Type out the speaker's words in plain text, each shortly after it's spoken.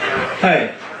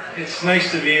Hi, it's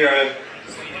nice to be here. I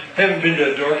haven't been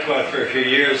to Dorkbot for a few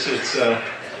years. It's a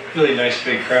really nice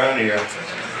big crowd here.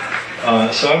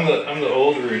 So I'm the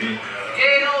old Rudy.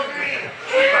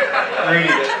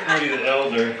 Rudy the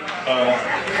elder.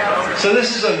 So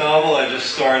this is a novel I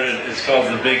just started. It's called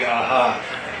The Big Aha.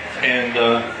 And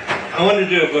I wanted to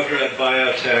do a book about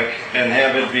biotech and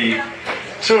have it be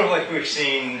sort of like we've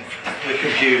seen the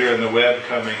computer and the web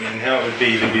coming, and how it would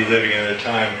be to be living at a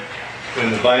time when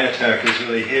the biotech is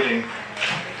really hitting.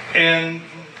 And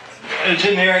a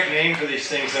generic name for these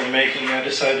things they're making, I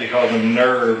decided to call them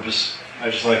NERVs. I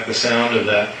just like the sound of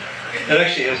that. It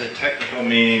actually has a technical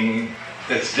meaning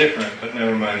that's different, but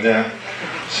never mind that.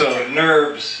 So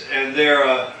NERVs, and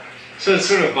they're so it's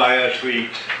sort of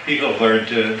bio-tweaked. People have learned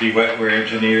to be wetware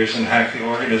engineers and hack the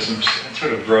organisms and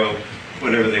sort of grow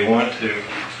whatever they want to.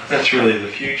 That's really the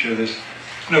future. There's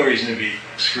no reason to be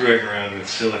screwing around with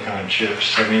silicon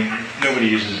chips. I mean, nobody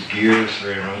uses gears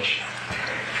very much.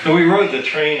 But we rode the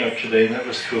train up today, and that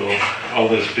was cool, all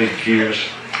those big gears.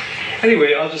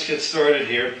 Anyway, I'll just get started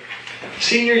here.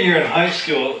 Senior year in high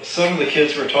school, some of the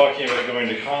kids were talking about going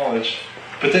to college,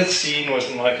 but that scene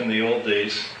wasn't like in the old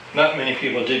days. Not many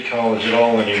people did college at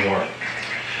all anymore.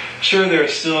 Sure,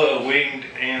 there's still a winged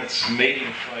ant's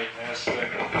mating flight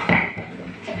aspect.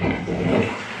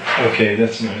 Okay,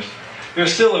 that's nice.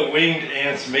 There's still a winged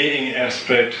ant's mating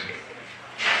aspect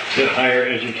to higher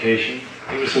education.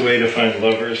 It was a way to find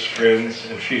lovers, friends,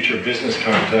 and future business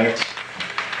contacts.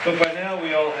 But by now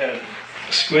we all had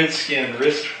squid skin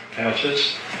wrist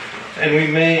patches, and we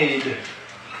made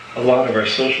a lot of our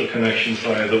social connections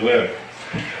via the web.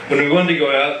 When we wanted to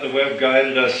go out, the web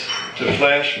guided us to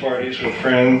flash parties with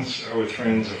friends or with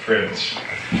friends of friends.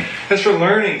 As for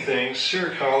learning things,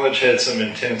 sure, college had some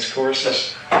intense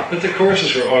courses, but the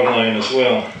courses were online as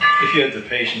well, if you had the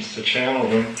patience to channel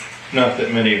them. Not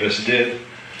that many of us did.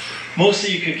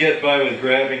 Mostly you could get by with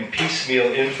grabbing piecemeal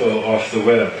info off the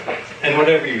web, and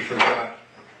whatever you forgot,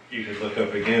 you could look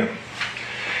up again.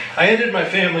 I ended my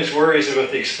family's worries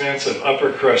about the expense of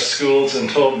upper crust schools and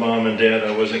told Mom and Dad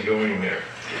I wasn't going there.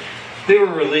 They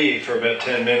were relieved for about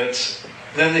 10 minutes.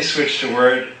 Then they switched to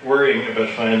worrying about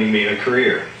finding me a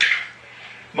career.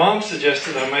 Mom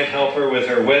suggested I might help her with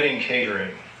her wedding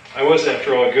catering. I was,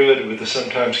 after all, good with the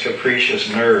sometimes capricious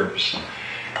nerves.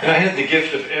 And I had the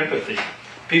gift of empathy.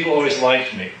 People always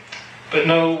liked me. But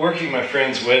no, working my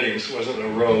friends' weddings wasn't a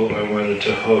row I wanted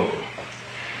to hoe.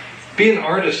 Be an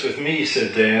artist with me,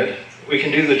 said Dad. We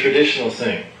can do the traditional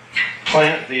thing.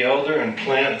 Plant the elder and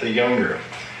plant the younger.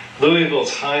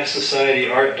 Louisville's high society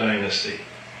art dynasty.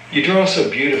 You draw so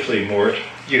beautifully, Mort.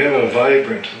 You have a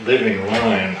vibrant, living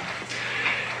line.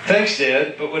 Thanks,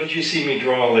 Dad, but what did you see me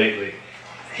draw lately?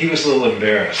 He was a little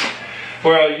embarrassed.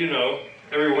 Well, you know,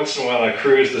 every once in a while I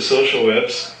cruise the social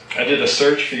webs. I did a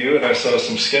search for you and I saw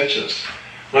some sketches.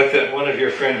 Like that one of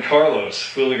your friend Carlos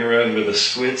fooling around with a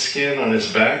squid skin on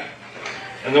his back.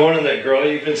 And the one of that girl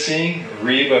you've been seeing,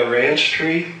 Reba Ranch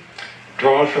Tree,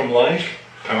 drawn from life,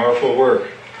 powerful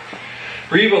work.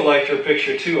 Reba liked her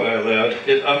picture too, I allowed.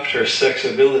 It upped her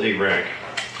sexability rank.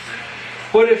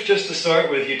 What if, just to start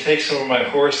with, you take some of my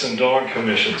horse and dog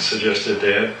commissions, suggested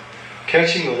Dad.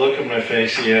 Catching the look on my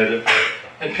face, he added,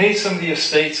 and paint some of the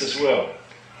estates as well.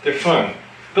 They're fun,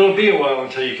 but it'll be a while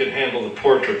until you can handle the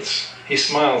portraits. He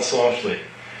smiled softly.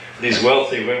 These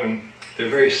wealthy women, they're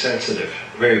very sensitive,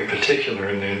 very particular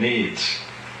in their needs.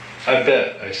 I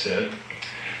bet, I said.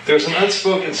 There was an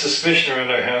unspoken suspicion around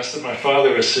our house that my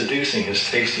father was seducing his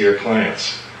tastier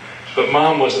clients. But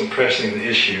Mom wasn't pressing the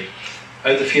issue.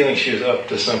 I had the feeling she was up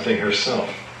to something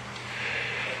herself.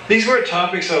 These weren't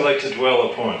topics I liked to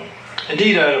dwell upon.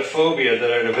 Indeed, I had a phobia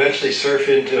that I'd eventually surf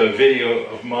into a video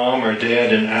of Mom or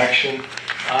Dad in action,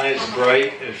 eyes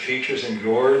bright and features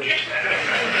engorged.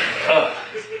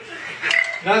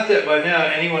 Not that by now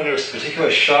anyone was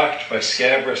particularly shocked by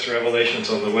scabrous revelations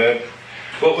on the web.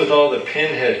 What with all the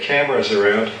pinhead cameras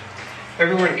around,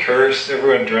 everyone cursed,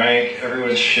 everyone drank,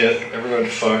 everyone shit, everyone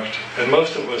fucked, and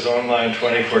most of it was online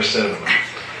 24/7.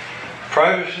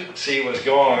 Privacy was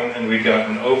gone and we'd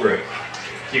gotten over it.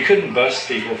 You couldn't bust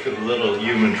people for the little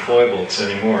human foibles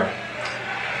anymore.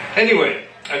 Anyway,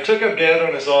 I took up Dad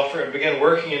on his offer and began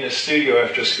working in his studio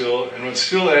after school, and when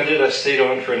school ended I stayed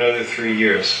on for another 3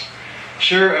 years.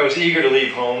 Sure, I was eager to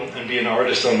leave home and be an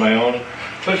artist on my own,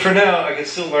 but for now I could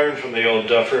still learn from the old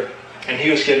duffer, and he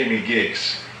was getting me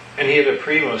gigs, and he had a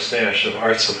primo stash of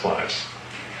art supplies.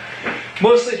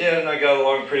 Mostly Dad and I got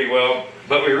along pretty well,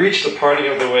 but we reached the parting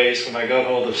of the ways when I got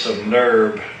hold of some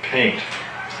NERV paint.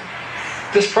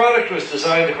 This product was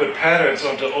designed to put patterns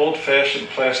onto old-fashioned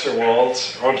plaster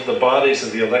walls, onto the bodies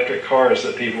of the electric cars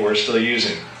that people were still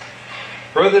using.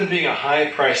 Rather than being a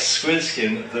high-priced squid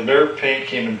skin, the Nerve paint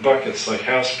came in buckets like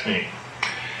house paint.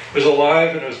 It was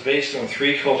alive and it was based on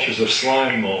 3 cultures of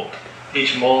slime mold,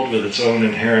 each mold with its own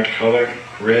inherent color,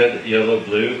 red, yellow,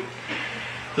 blue.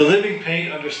 The living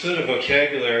paint understood a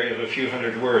vocabulary of a few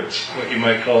hundred words, what you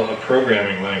might call a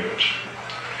programming language.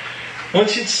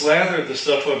 Once you'd slathered the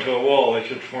stuff onto a wall, it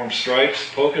could form stripes,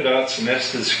 polka dots,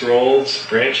 nested scrolls,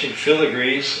 branching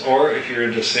filigrees, or, if you're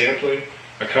into sampling,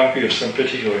 a copy of some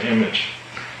particular image.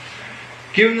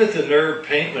 Given that the Nerve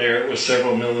paint layer was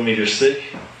several millimeters thick,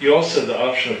 you also had the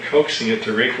option of coaxing it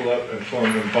to wrinkle up and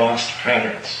form embossed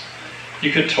patterns.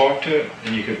 You could talk to it,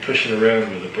 and you could push it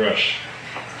around with a brush.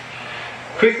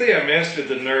 Quickly, I mastered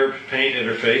the Nerve paint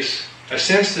interface. I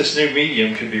sensed this new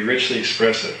medium could be richly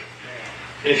expressive.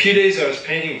 In a few days, I was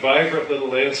painting vibrant little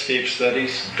landscape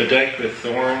studies, bedecked with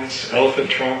thorns, elephant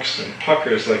trunks, and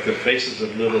puckers like the faces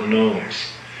of little gnomes.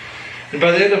 And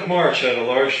by the end of March, I had a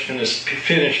large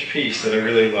finished piece that I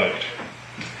really liked.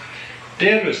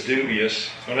 Dad was dubious.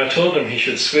 When I told him he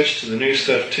should switch to the new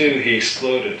stuff too, he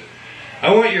exploded.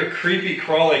 "I want your creepy,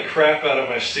 crawly crap out of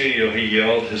my studio," he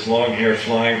yelled, his long hair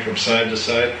flying from side to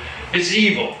side. "It's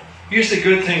evil. Use the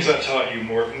good things I taught you,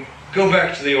 Morton. Go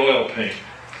back to the oil paint."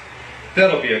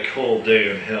 "That'll be a cold day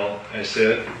in hell," I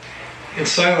said. In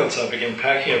silence, I began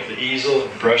packing up the easel,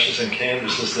 brushes, and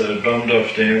canvases that had bummed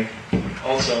off Dan.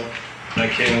 Also, my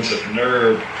cans of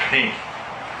Nerve paint.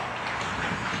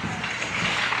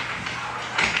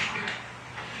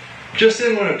 Just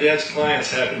then, one of Dad's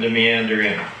clients happened to meander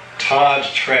in. Todd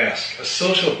Trask, a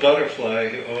social butterfly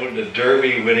who owned a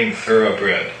Derby-winning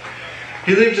thoroughbred.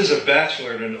 He lived as a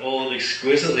bachelor in an old,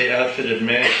 exquisitely outfitted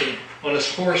mansion on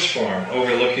his horse farm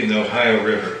overlooking the Ohio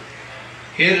River.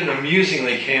 He had an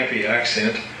amusingly campy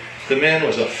accent. The man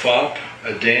was a fop,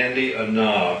 a dandy, a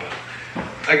knob.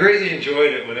 I greatly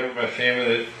enjoyed it whenever my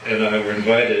family and I were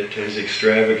invited to his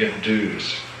extravagant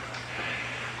dues.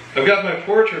 "I've got my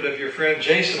portrait of your friend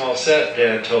Jason all set,"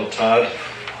 Dad told Todd.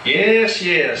 "Yes,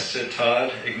 yes," said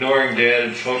Todd, ignoring Dad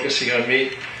and focusing on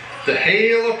me. "The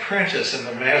hale apprentice in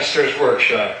the master's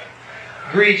workshop.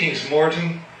 Greetings,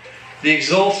 Morton. The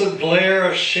exalted blare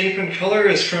of shape and color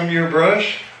is from your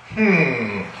brush?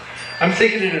 I'm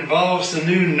thinking it involves the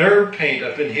new Nerve paint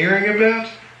I've been hearing about.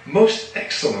 Most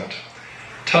excellent."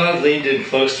 Todd leaned in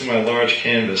close to my large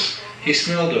canvas. He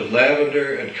smelled of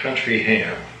lavender and country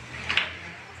ham.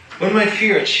 "One might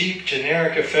fear a cheap,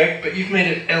 generic effect, but you've made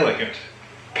it elegant.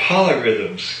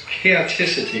 Polyrhythms,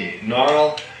 chaoticity,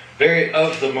 gnarl, very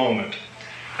of the moment.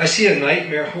 I see a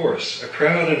nightmare horse, a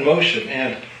crowd in motion,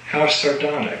 and, how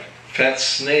sardonic, fat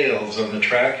snails on the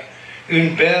track.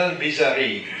 Une belle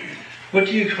bizarrerie. What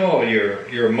do you call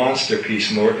your monster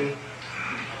piece, Morton?"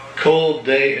 "Cold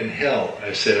Day in Hell,"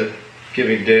 I said,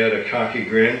 giving Dad a cocky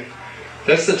grin.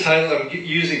 "That's the title I'm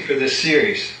using for this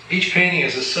series. Each painting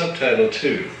has a subtitle,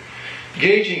 too.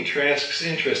 Gauging Trask's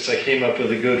interests, I came up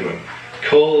with a good one.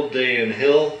 Cold Day in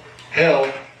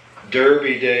Hell,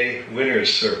 Derby Day,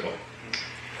 Winner's Circle."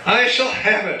 "I shall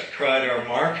have it," cried our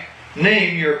Mark.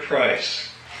 "Name your price."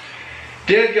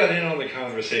 Dad got in on the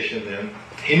conversation then.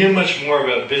 He knew much more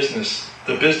about business,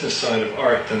 the business side of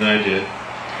art, than I did.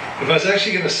 If I was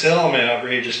actually going to sell my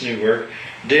outrageous new work,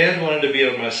 Dad wanted to be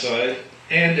on my side,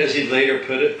 and, as he later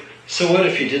put it, so what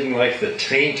if he didn't like the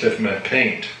taint of my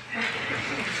paint?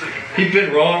 He'd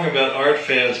been wrong about art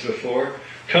fads before.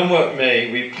 Come what may,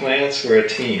 we plants were a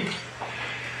team.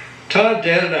 Todd,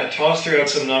 Dad, and I tossed around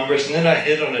some numbers, and then I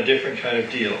hit on a different kind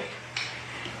of deal.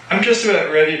 "I'm just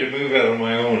about ready to move out on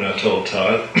my own," I told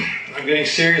Todd. "I'm getting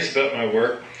serious about my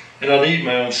work, and I'll need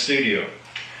my own studio.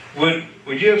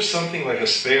 Would you have something like a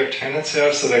spare tenant's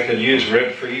house that I could use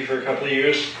rent-free for a couple of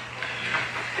years?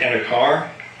 And a car?"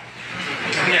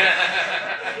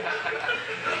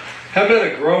 "How about a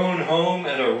grown home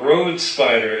and a road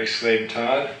spider?" exclaimed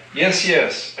Todd. Yes,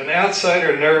 yes, an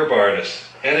outsider Nerve artist,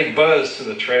 adding buzz to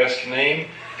the Trask name.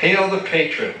 Hail the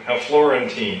patron, how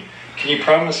Florentine. Can you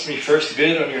promise me first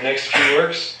bid on your next few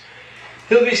works?"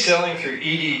 "He'll be selling through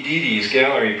Edie Didi's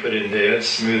gallery," put in Dad,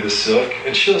 smooth as silk,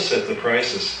 "and she'll set the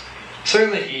prices."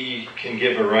 "Certainly Edie can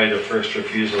give a right of first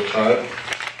refusal, Todd."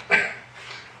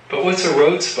 "But what's a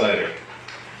road spider?"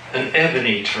 "An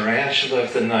ebony tarantula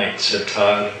of the night," said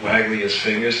Todd, waggling his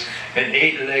fingers. "An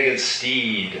 8-legged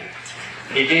steed."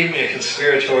 He gave me a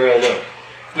conspiratorial look.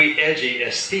 "We edgy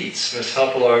aesthetes must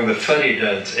help along the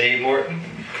fuddy-duds, eh, Morton?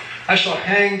 I shall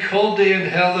hang Cold Day in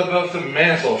Hell above the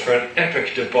mantel for an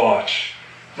epic debauch.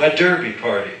 My Derby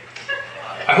party.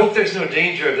 I hope there's no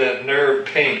danger of that Nerve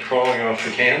paint crawling off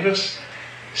the canvas.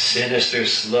 Sinister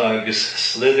slugs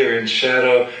slither in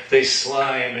shadow, they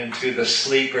slime into the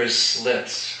sleeper's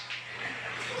slits."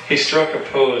 He struck a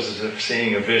pose as if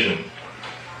seeing a vision.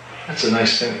 That's a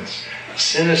nice sentence.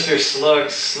 Sinister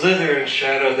slugs slither in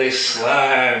shadow, they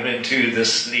slime into the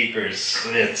sleeper's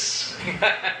slits.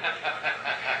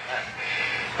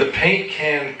 The paint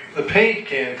can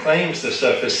claims the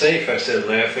stuff is safe, I said,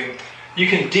 laughing. You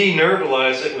can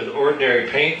denervalize it with ordinary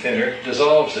paint thinner,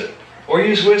 dissolves it. Or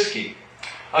use whiskey.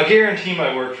 I'll guarantee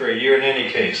my work for a year in any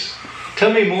case.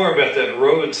 Tell me more about that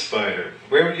road spider.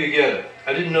 Where would you get it?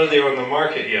 I didn't know they were on the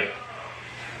market yet.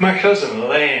 My cousin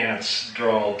Lance,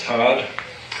 drawled Todd.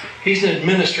 He's an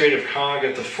administrative cog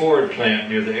at the Ford plant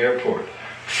near the airport.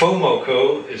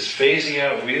 FOMOCO is phasing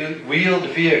out wheeled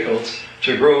vehicles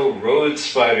to grow road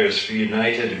spiders for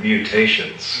United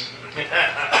Mutations.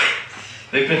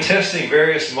 They've been testing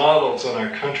various models on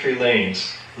our country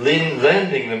lanes,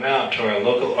 lending them out to our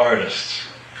local artists.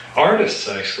 Artists,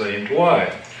 I exclaimed,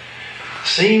 why?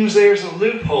 Seems there's a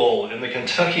loophole in the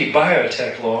Kentucky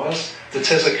biotech laws that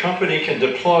says a company can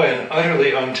deploy an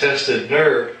utterly untested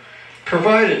nerve,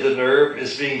 provided the nerve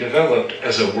is being developed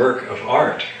as a work of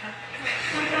art.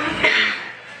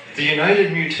 The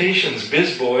United Mutations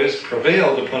biz boys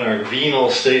prevailed upon our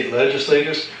venal state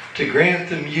legislators to grant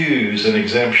the muse an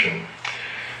exemption.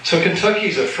 So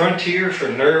Kentucky's a frontier for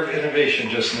nerve innovation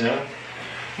just now.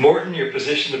 Morton, you're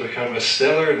positioned to become a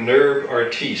stellar nerve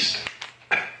artiste.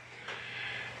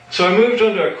 So I moved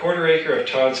onto a quarter acre of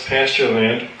Todd's pasture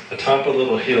land atop a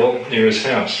little hill near his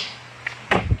house.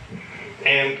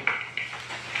 And,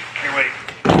 hey wait,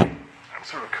 I'm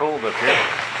sort of cold up here.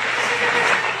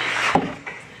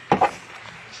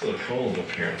 It's a little cold up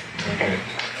here. Okay.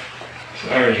 So,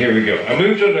 all right, here we go. I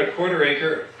moved onto a quarter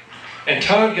acre, and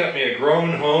Todd got me a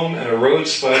grown home and a road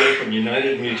spider from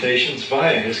United Mutations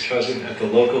via his cousin at the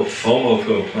local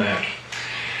FOMOCO plant.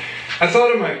 I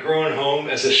thought of my grown home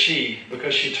as a she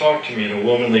because she talked to me in a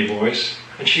womanly voice,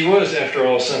 and she was, after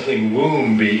all, something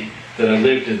womby that I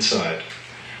lived inside.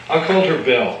 I called her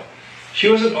Belle. She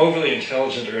wasn't overly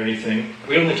intelligent or anything.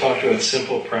 We only talked about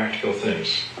simple, practical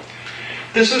things.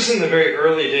 This was in the very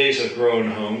early days of grown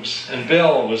homes, and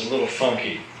Belle was a little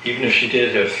funky, even if she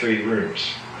did have 3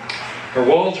 rooms. Her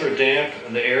walls were damp,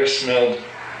 and the air smelled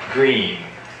green,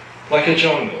 like a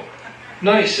jungle.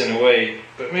 Nice in a way,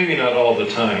 but maybe not all the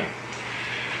time.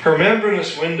 Her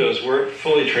membranous windows weren't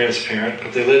fully transparent,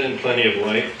 but they let in plenty of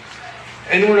light.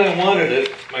 And when I wanted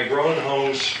it, my grown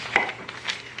home's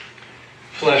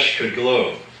flesh could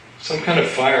glow. Some kind of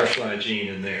firefly gene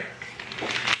in there.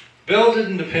 Belle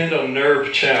didn't depend on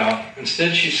nerve chow.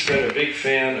 Instead, she spread a big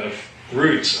fan of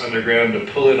roots underground to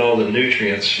pull in all the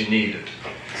nutrients she needed.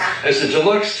 As a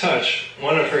deluxe touch,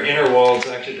 one of her inner walls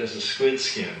acted as a squid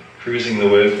skin, cruising the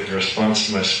web in response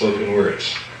to my spoken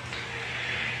words.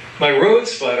 My road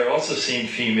spider also seemed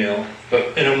female,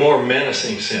 but in a more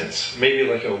menacing sense,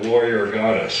 maybe like a warrior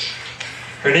goddess.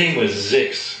 Her name was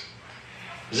Zix.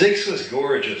 Zix was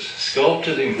gorgeous,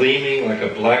 sculpted and gleaming like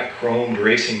a black chromed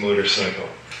racing motorcycle.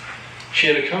 She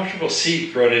had a comfortable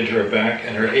seat brought into her back,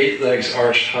 and her 8 legs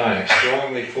arched high,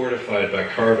 strongly fortified by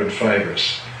carbon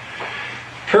fibers.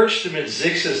 Perched amid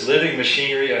Zix's living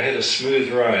machinery, I had a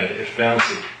smooth ride, if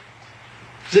bouncy.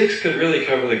 Zix could really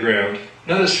cover the ground,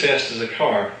 not as fast as a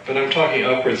car, but I'm talking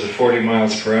upwards of 40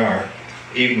 miles per hour,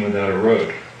 even without a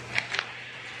road.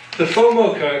 The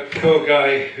FOMOCO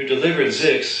guy who delivered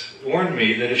Zix warned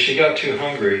me that if she got too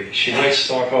hungry, she might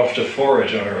stalk off to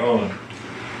forage on her own,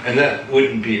 and that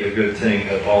wouldn't be a good thing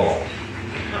at all.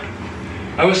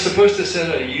 I was supposed to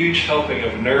send a huge helping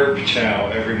of nerve chow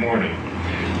every morning.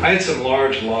 I had some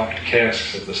large locked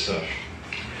casks of the stuff.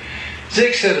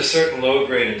 Zix had a certain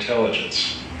low-grade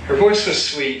intelligence. Her voice was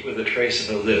sweet with a trace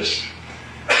of a lisp.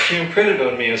 She imprinted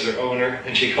on me as her owner,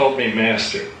 and she called me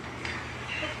master.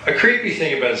 A creepy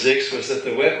thing about Zix was that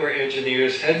the wetware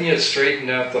engineers hadn't yet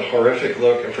straightened out the horrific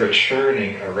look of her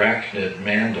churning arachnid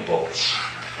mandibles.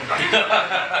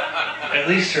 At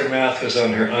least her mouth was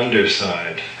on her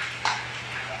underside.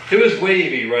 It was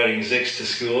wavy riding Zix to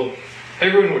school.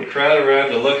 Everyone would crowd around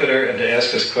to look at her and to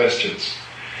ask us questions.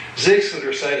 Zix would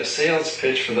recite a sales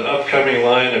pitch for the upcoming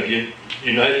line of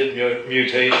United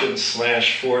Mutations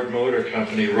 / Ford Motor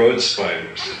Company road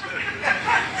spiders.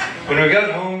 When we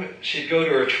got home, she'd go to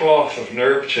her trough of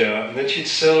nerve chow, and then she'd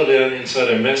settle down inside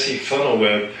a messy funnel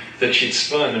web that she'd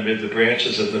spun amid the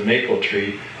branches of the maple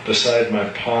tree beside my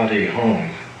poddy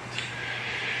home.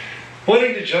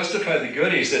 Wanting to justify the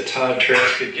goodies that Todd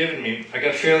Trask had given me, I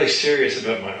got fairly serious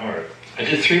about my art. I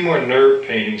did 3 more nerve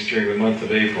paintings during the month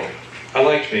of April. I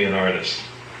liked being an artist.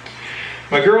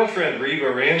 My girlfriend, Reba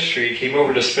Ranstreet, came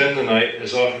over to spend the night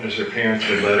as often as her parents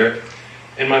would let her,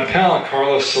 and my pal,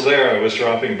 Carlos Solera, was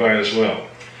dropping by as well.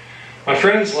 My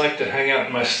friends like to hang out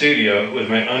in my studio with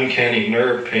my uncanny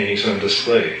nerve paintings on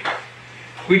display.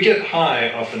 We get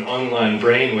high off an online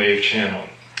brainwave channel.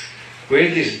 We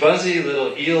had these buzzy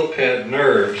little eel pad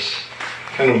nerves,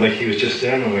 kind of like he was just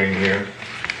demoing here.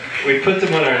 We put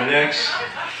them on our necks.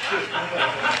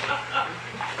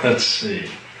 Let's see.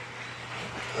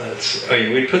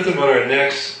 We put them on our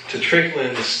necks to trickle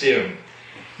in the stim.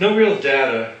 No real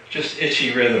data, just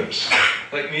itchy rhythms,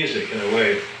 like music in a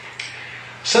way.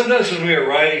 Sometimes when we were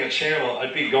riding a channel,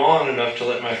 I'd be gone enough to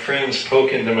let my friends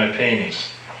poke into my paintings.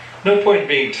 No point in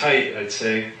being tight, I'd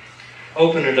say.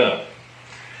 Open it up.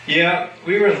 Yeah,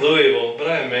 we were in Louisville, but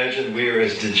I imagined we were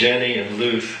as degen and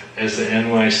aloof as the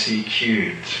NYC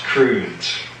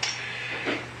crudes.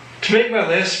 To make my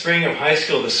last spring of high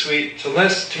school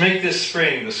to make this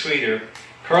spring the sweeter,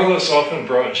 Carlos often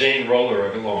brought Jane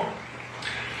Roller along.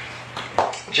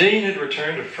 Jane had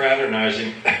returned to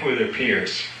fraternizing with her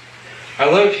peers. I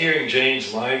loved hearing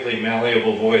Jane's lively,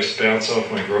 malleable voice bounce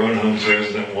off my grown home's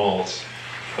resident walls,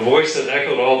 a voice that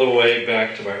echoed all the way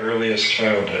back to my earliest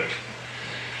childhood.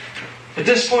 At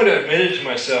this point, I admitted to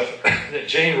myself that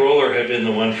Jane Roller had been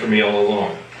the one for me all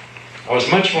along. I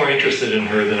was much more interested in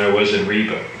her than I was in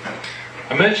Reba.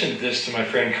 I mentioned this to my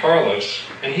friend Carlos,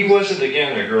 and he wasn't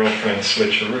again a girlfriend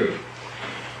switcheroo.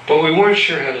 But we weren't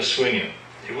sure how to swing it.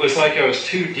 It was like I was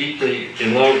too deeply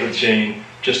in love with Jane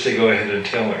just to go ahead and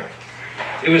tell her.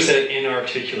 It was that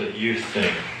inarticulate youth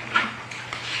thing.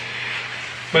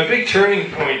 My big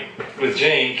turning point with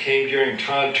Jane came during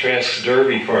Todd Trask's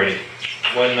Derby party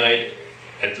one night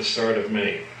at the start of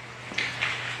May.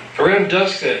 Around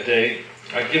dusk that day,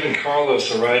 I'd given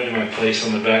Carlos a ride to my place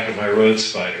on the back of my road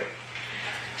Spider.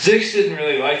 Zix didn't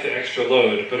really like the extra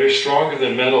load, but her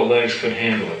stronger-than-metal legs could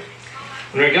handle it.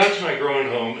 When we got to my growing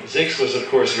home, Zix was, of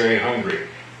course, very hungry.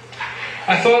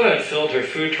 I thought I'd filled her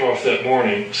food trough that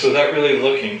morning, so without really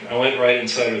looking, I went right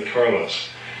inside with Carlos.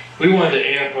 We wanted to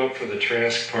amp up for the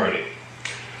Trask party.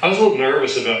 I was a little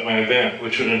nervous about my event,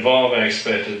 which would involve, I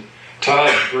expected,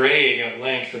 Todd braying at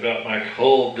length about my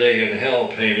cold day in hell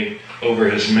painting over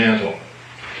his mantle.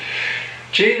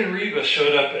 Jane and Reba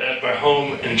showed up at my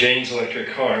home in Jane's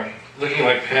electric car, looking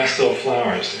like pastel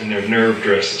flowers in their nerve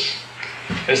dresses.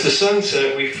 As the sun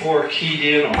set, we four keyed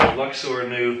in on a Luxor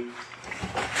new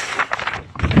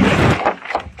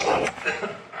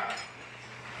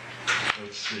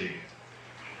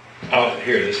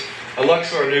here it is. A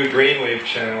Luxor new brainwave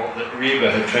channel that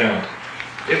Reba had found.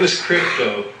 It was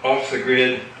crypto, off the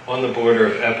grid, on the border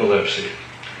of epilepsy.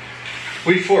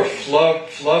 We four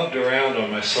flubbed around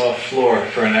on my soft floor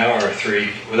for an hour or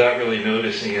three without really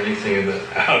noticing anything in the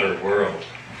outer world.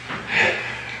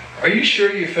 "Are you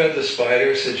sure you fed the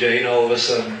spider?" said Jane all of a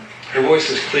sudden. Her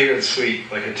voice was clear and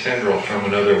sweet, like a tendril from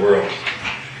another world.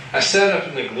 I sat up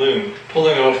in the gloom,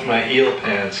 pulling off my eel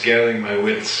pads, gathering my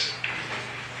wits.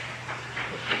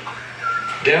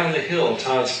 Down the hill,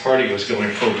 Todd's party was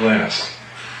going full blast.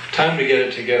 Time to get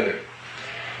it together.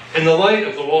 In the light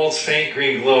of the wall's faint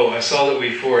green glow, I saw that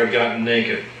we four had gotten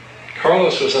naked.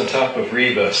 Carlos was on top of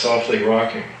Reba, softly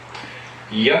rocking.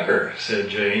 "Yucker," said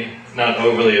Jane, not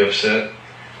overly upset.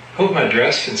 "Hope my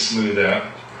dress can smooth out."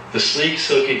 The sleek,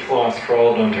 silky cloth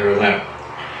crawled onto her lap.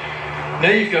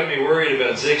 "Now you've got me worried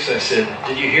about Zix," I said.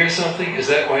 "Did you hear something? Is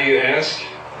that why you asked?"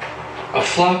 "A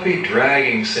floppy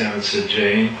dragging sound," said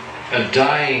Jane. "A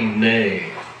dying neigh."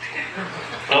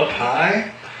 "Up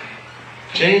high?"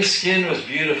 Jane's skin was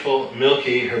beautiful,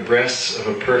 milky, her breasts of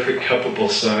a perfect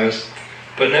cuppable size,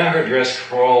 but now her dress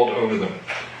crawled over them.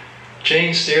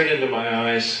 Jane stared into my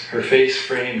eyes, her face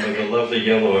framed by the lovely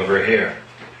yellow of her hair.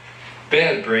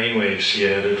 "Bad brainwaves," she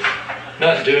added.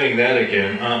 "Not doing that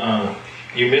again,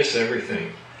 You miss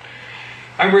everything."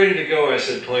 "I'm ready to go," I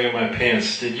said, pulling on my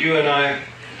pants. "Did you and I—"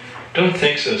 "Don't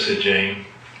think so," said Jane.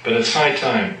 "But it's high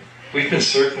time. We've been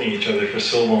circling each other for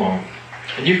so long.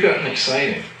 And you've gotten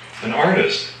exciting. An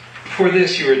artist. Before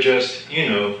this you were just,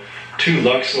 too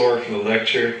Luxor for the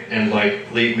lecture and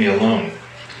leave me alone.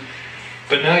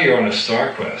 But now you're on a star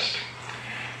quest."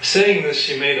 Saying this,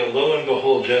 she made a lo and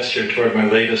behold gesture toward my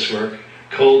latest work,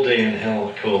 Cold Day in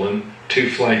Hell, 2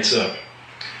 flights up.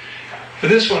 For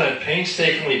this one, I'd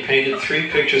painstakingly painted 3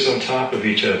 pictures on top of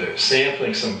each other,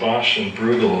 sampling some Bosch and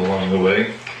Bruegel along the way.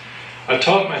 I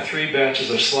taught my 3 batches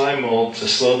of slime mold to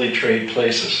slowly trade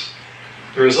places.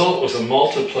 The result was a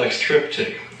multiplex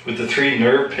triptych, with the 3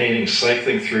 nerve paintings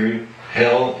cycling through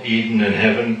Hell, Eden, and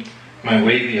Heaven, my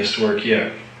waviest work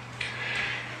yet.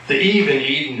 "The Eve in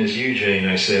Eden is you, Jane,"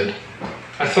 I said.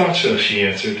 "I thought so," she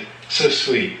answered. "So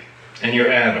sweet. And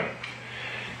you're Adam."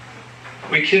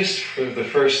 We kissed for the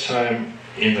first time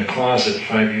in the closet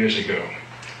 5 years ago.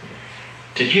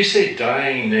 "Did you say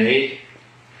dying neigh?"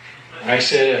 I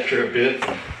said after a bit,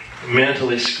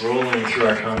 mentally scrolling through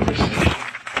our conversation.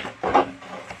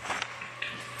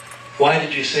 Why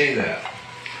did you say that?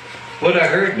 What I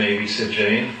heard maybe, said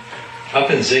Jane. Up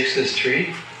in Zix's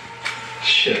tree?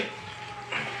 Shit.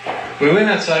 We went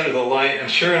outside with a light, and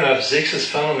sure enough, Zix's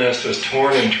funnel nest was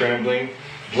torn and trembling,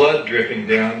 blood dripping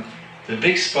down. The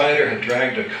big spider had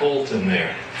dragged a colt in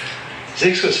there.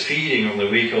 Zix was feeding on the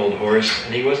weak old horse,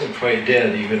 and he wasn't quite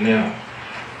dead even now.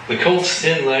 The colt's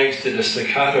thin legs did a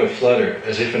staccato flutter,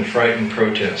 as if in frightened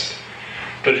protest.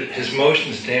 But his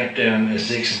motions damped down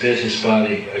as Zix bit his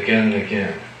body again and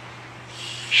again.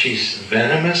 She's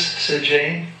venomous, said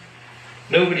Jane.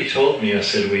 Nobody told me, I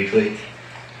said weakly.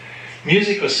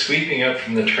 Music was sweeping up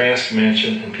from the Trask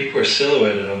mansion, and people were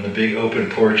silhouetted on the big open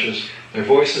porches, their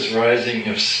voices rising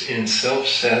in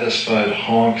self-satisfied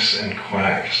honks and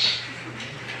quacks.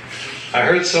 I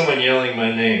heard someone yelling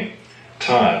my name,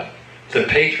 Todd, the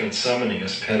patron summoning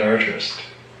his pet artist.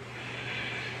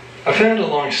 I found a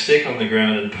long stick on the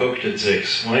ground and poked at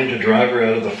Zix, wanting to drive her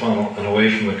out of the funnel and away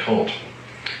from the colt.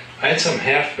 I had some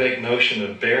half-baked notion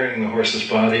of burying the horse's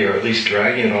body or at least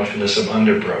dragging it off into some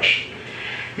underbrush.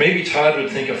 Maybe Todd would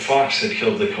think a fox had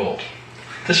killed the colt.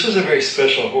 This was a very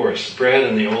special horse, bred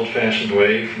in the old-fashioned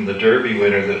way from the Derby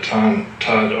winner that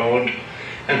Todd owned,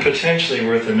 and potentially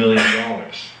worth $1 million.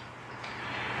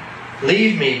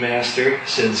 Leave me, master,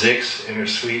 said Zix in her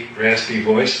sweet, raspy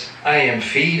voice. I am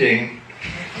feeding.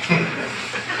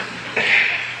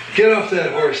 Get off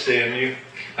that horse, damn you.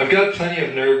 I've got plenty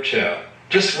of nerve chow.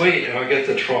 Just wait and I'll get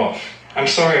the trough. I'm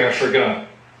sorry, I forgot.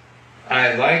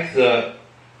 I like the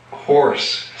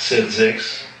horse, said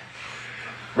Zix.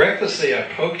 Recklessly, I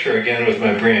poked her again with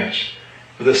my branch.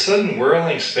 With a sudden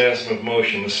whirling spasm of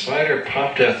motion, the spider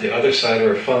popped out the other side of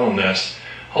her funnel nest,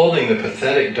 holding the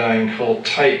pathetic dying colt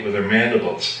tight with her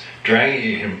mandibles,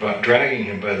 dragging him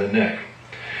by the neck.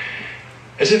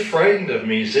 As if frightened of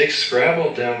me, Zix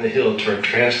scrabbled down the hill toward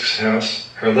Trask's house,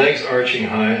 her legs arching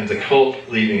high and the colt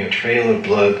leaving a trail of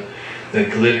blood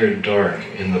that glittered dark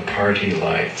in the party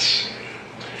lights.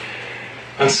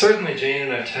 Uncertainly, Jane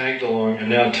and I tagged along, and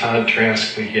now Todd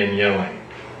Trask began yelling.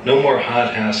 No more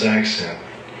hothouse accent.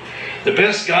 The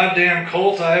best goddamn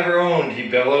colt I ever owned, he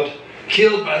bellowed.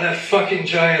 Killed by that fucking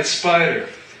giant spider.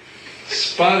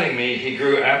 Spotting me, he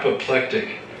grew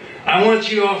apoplectic. I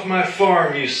want you off my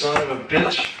farm, you son of a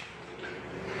bitch.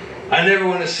 I never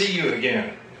want to see you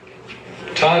again.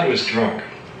 Todd was drunk.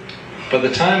 By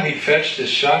the time he'd fetched his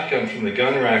shotgun from the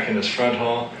gun rack in his front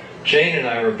hall, Jane and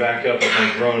I were back up at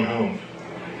my grown home.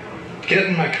 Get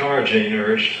in my car, Jane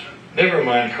urged. Never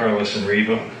mind Carlos and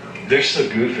Reba. They're so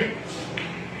goofing.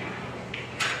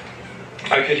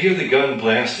 I could hear the gun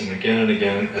blasting again and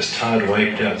again as Todd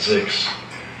wiped out Zix.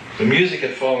 The music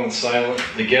had fallen silent.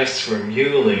 The guests were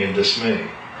mewling in dismay.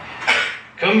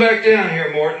 Come back down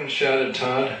here, Morton, shouted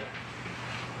Todd.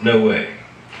 No way.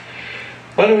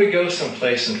 Why don't we go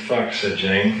someplace and fuck, said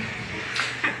Jane.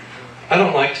 I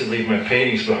don't like to leave my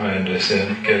paintings behind, I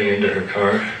said, getting into her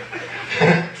car.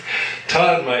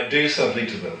 Todd might do something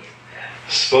to them.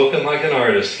 Spoken like an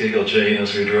artist, giggled Jane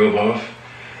as we drove off.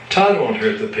 Todd won't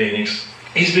hurt the paintings.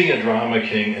 He's being a drama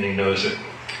king and he knows it.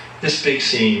 This big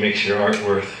scene makes your art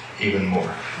worth even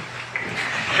more.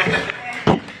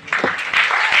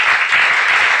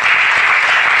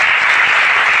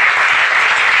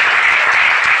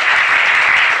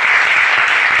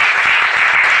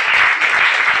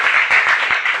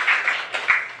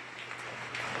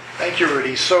 Thank you,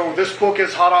 Rudy. So this book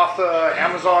is hot off the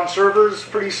Amazon servers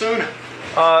pretty soon?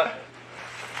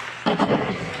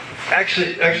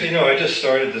 Actually, no. I just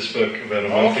started this book about a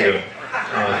month ago.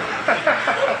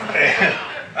 And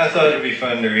I thought it'd be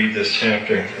fun to read this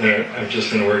chapter. I've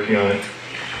just been working on it.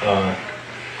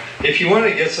 If you want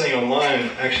to get something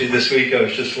online, actually this week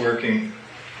I've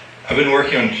been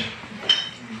working on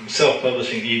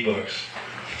self-publishing ebooks.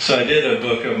 So I did a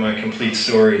book of my complete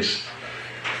stories.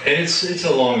 And it's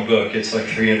a long book. It's like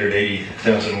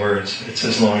 380,000 words. It's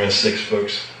as long as 6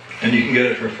 books. And you can get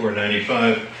it for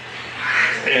 $4.95.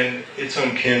 And it's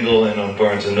on Kindle and on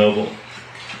Barnes & Noble.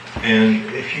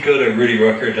 And if you go to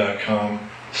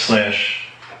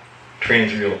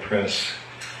rudyrucker.com/transrealpress,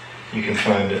 you can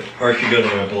find it. Or if you go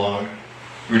to my blog,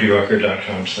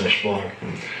 rudyrucker.com/blog.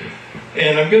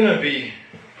 And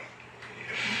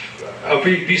I'll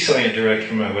be selling it direct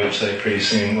from my website pretty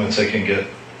soon once I can get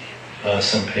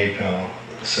some PayPal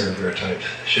server type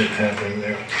shit happening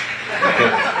there.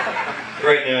 But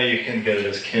right now you can get it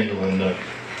as Kindle and Nook.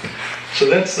 So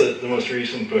that's the most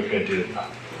recent book I did.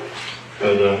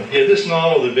 But yeah, this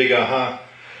novel, The Big Aha,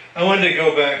 I wanted to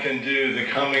go back and do the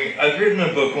coming. I've written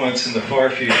a book once in the far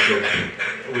future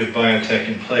with biotech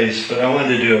in place, but I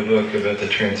wanted to do a book about the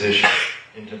transition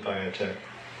into biotech.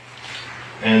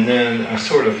 And then I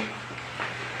sort of,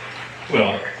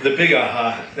 well, the big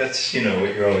aha, that's, you know,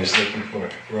 what you're always looking for.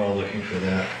 We're all looking for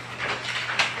that.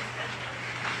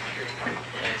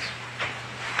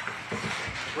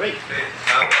 Great.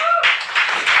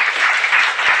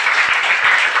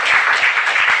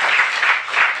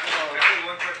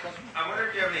 I wonder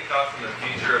if you have any thoughts on the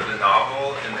future of the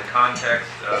novel in the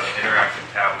context of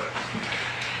interactive tablets.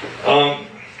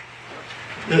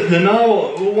 The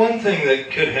novel, one thing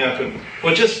that could happen,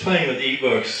 well, just playing with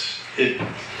ebooks,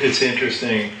 it's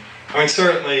interesting. I mean,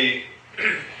 certainly,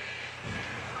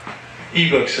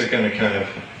 ebooks are going to kind of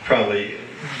probably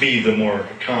be the more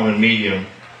common medium,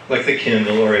 like the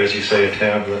Kindle, or as you say, a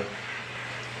tablet.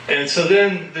 And so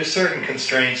then there's certain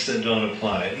constraints that don't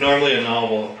apply. Normally a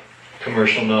novel,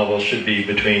 commercial novel, should be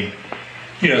between,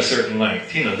 you know, a certain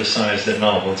length, you know, the size that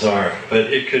novels are.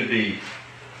 But it could be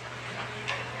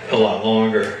a lot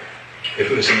longer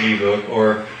if it was an ebook,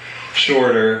 or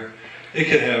shorter. It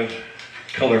could have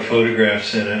color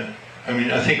photographs in it. I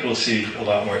mean, I think we'll see a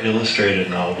lot more illustrated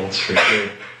novels for sure.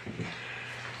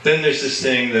 Then there's this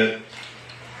thing that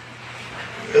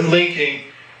linking,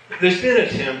 there's been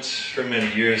attempts for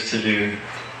many years to do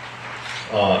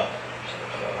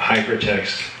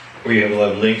hypertext, where you have a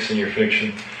lot of links in your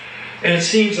fiction. And it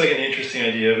seems like an interesting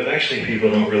idea, but actually people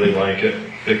don't really like it,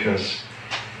 because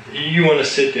you want to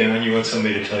sit down, you want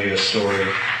somebody to tell you a story,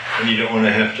 and you don't want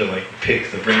to have to like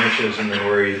pick the branches and then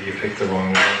worry that you picked the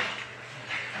wrong one.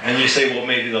 And you say, well,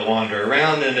 maybe they'll wander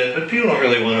around in it, but people don't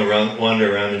really want to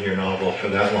wander around in your novel for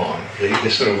that long. They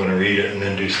sort of want to read it and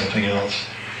then do something else.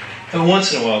 And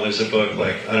once in a while there's a book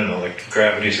like, I don't know, like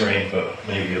Gravity's Rainbow,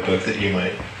 maybe a book that you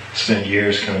might spend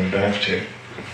years coming back to.